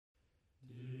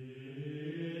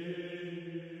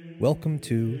Welcome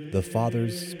to The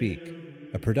Fathers Speak,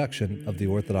 a production of the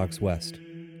Orthodox West.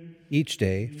 Each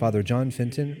day, Father John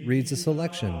Fenton reads a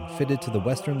selection fitted to the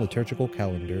Western liturgical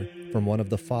calendar from one of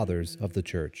the Fathers of the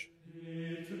Church.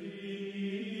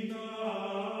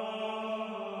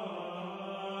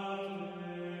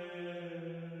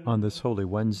 On this Holy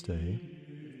Wednesday,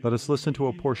 let us listen to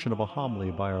a portion of a homily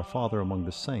by our Father among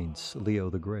the Saints, Leo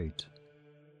the Great.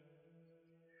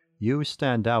 You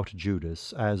stand out,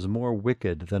 Judas, as more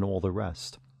wicked than all the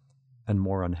rest, and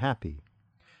more unhappy.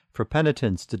 For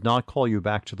penitence did not call you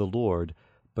back to the Lord,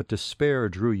 but despair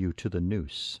drew you to the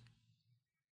noose.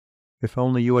 If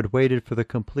only you had waited for the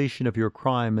completion of your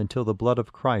crime until the blood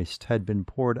of Christ had been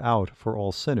poured out for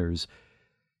all sinners,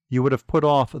 you would have put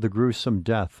off the gruesome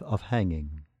death of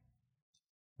hanging.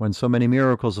 When so many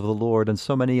miracles of the Lord and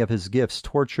so many of his gifts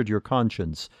tortured your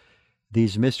conscience,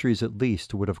 these mysteries at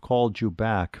least would have called you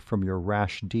back from your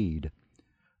rash deed,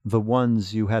 the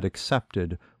ones you had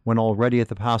accepted when already at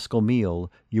the Paschal meal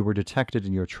you were detected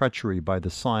in your treachery by the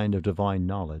sign of divine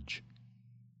knowledge.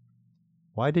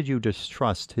 Why did you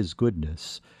distrust his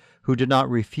goodness, who did not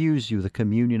refuse you the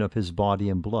communion of his body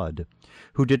and blood,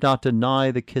 who did not deny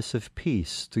the kiss of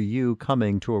peace to you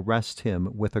coming to arrest him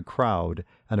with a crowd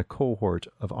and a cohort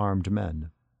of armed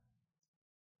men?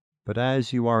 But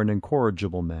as you are an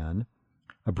incorrigible man,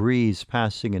 a breeze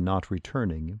passing and not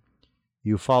returning,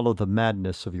 you follow the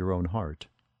madness of your own heart.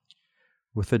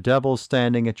 With the devil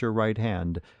standing at your right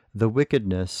hand, the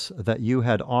wickedness that you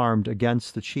had armed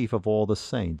against the chief of all the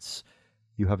saints,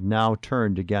 you have now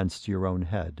turned against your own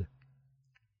head.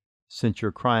 Since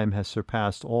your crime has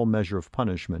surpassed all measure of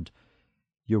punishment,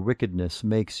 your wickedness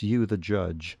makes you the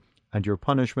judge, and your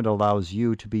punishment allows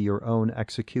you to be your own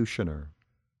executioner.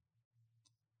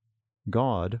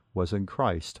 God was in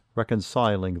Christ,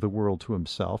 reconciling the world to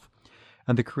himself,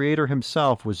 and the Creator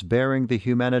himself was bearing the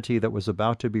humanity that was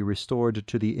about to be restored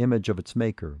to the image of its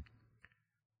Maker.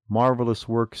 Marvelous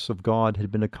works of God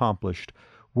had been accomplished,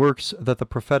 works that the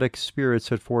prophetic spirits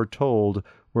had foretold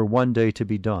were one day to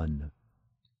be done.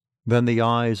 Then the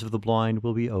eyes of the blind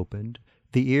will be opened,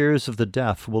 the ears of the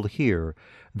deaf will hear,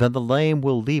 then the lame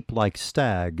will leap like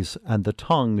stags, and the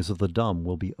tongues of the dumb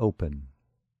will be open.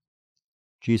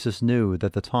 Jesus knew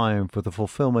that the time for the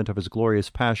fulfillment of his glorious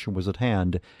passion was at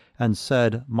hand, and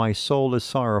said, "My soul is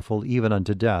sorrowful even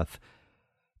unto death."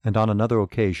 And on another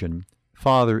occasion,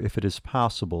 "Father, if it is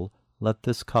possible, let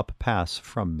this cup pass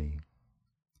from me."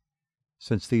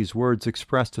 Since these words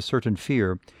expressed a certain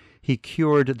fear, he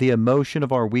cured the emotion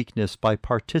of our weakness by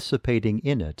participating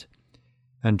in it,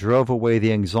 and drove away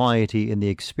the anxiety in the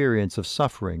experience of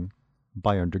suffering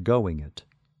by undergoing it.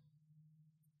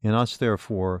 In us,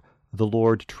 therefore, the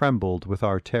Lord trembled with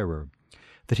our terror,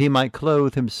 that he might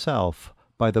clothe himself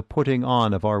by the putting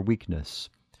on of our weakness,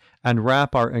 and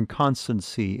wrap our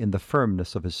inconstancy in the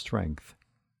firmness of his strength.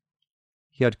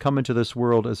 He had come into this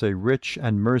world as a rich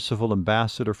and merciful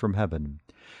ambassador from heaven.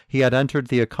 He had entered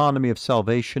the economy of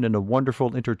salvation in a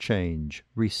wonderful interchange,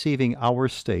 receiving our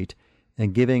state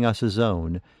and giving us his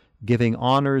own, giving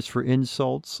honors for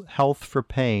insults, health for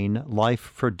pain, life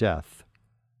for death.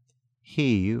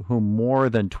 He, whom more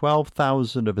than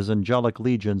 12,000 of his angelic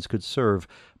legions could serve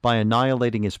by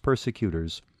annihilating his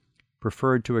persecutors,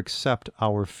 preferred to accept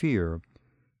our fear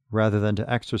rather than to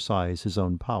exercise his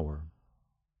own power.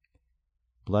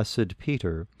 Blessed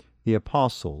Peter, the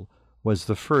apostle, was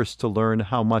the first to learn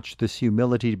how much this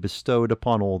humility bestowed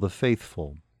upon all the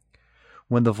faithful.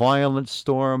 When the violent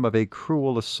storm of a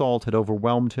cruel assault had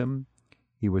overwhelmed him,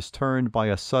 he was turned by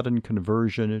a sudden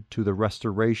conversion to the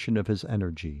restoration of his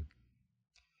energy.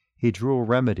 He drew a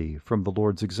remedy from the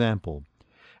Lord's example,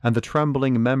 and the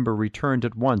trembling member returned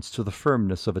at once to the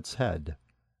firmness of its head.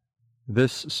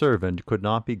 This servant could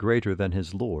not be greater than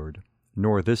his Lord,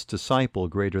 nor this disciple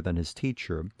greater than his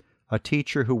teacher, a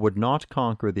teacher who would not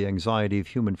conquer the anxiety of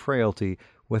human frailty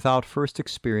without first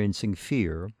experiencing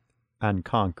fear and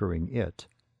conquering it.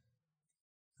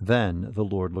 Then the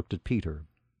Lord looked at Peter.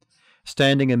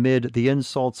 Standing amid the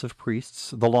insults of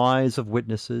priests, the lies of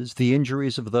witnesses, the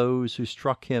injuries of those who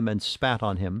struck him and spat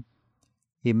on him,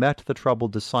 he met the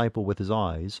troubled disciple with his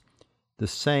eyes, the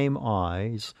same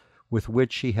eyes with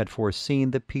which he had foreseen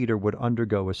that Peter would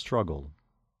undergo a struggle.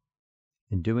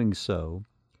 In doing so,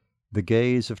 the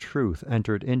gaze of truth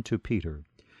entered into Peter,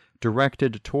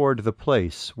 directed toward the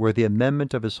place where the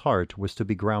amendment of his heart was to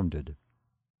be grounded.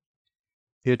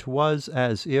 It was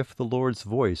as if the Lord's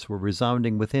voice were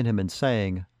resounding within him and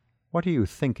saying, "What are you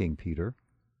thinking, Peter?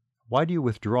 Why do you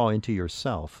withdraw into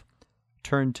yourself?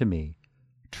 Turn to me,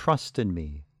 trust in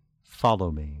me,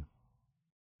 follow me.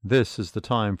 This is the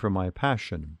time for my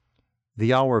passion.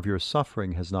 The hour of your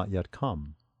suffering has not yet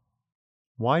come."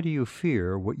 Why do you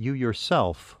fear what you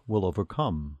yourself will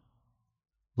overcome?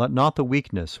 Let not the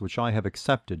weakness which I have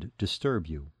accepted disturb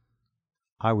you.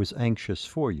 I was anxious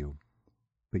for you,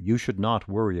 but you should not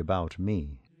worry about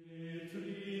me.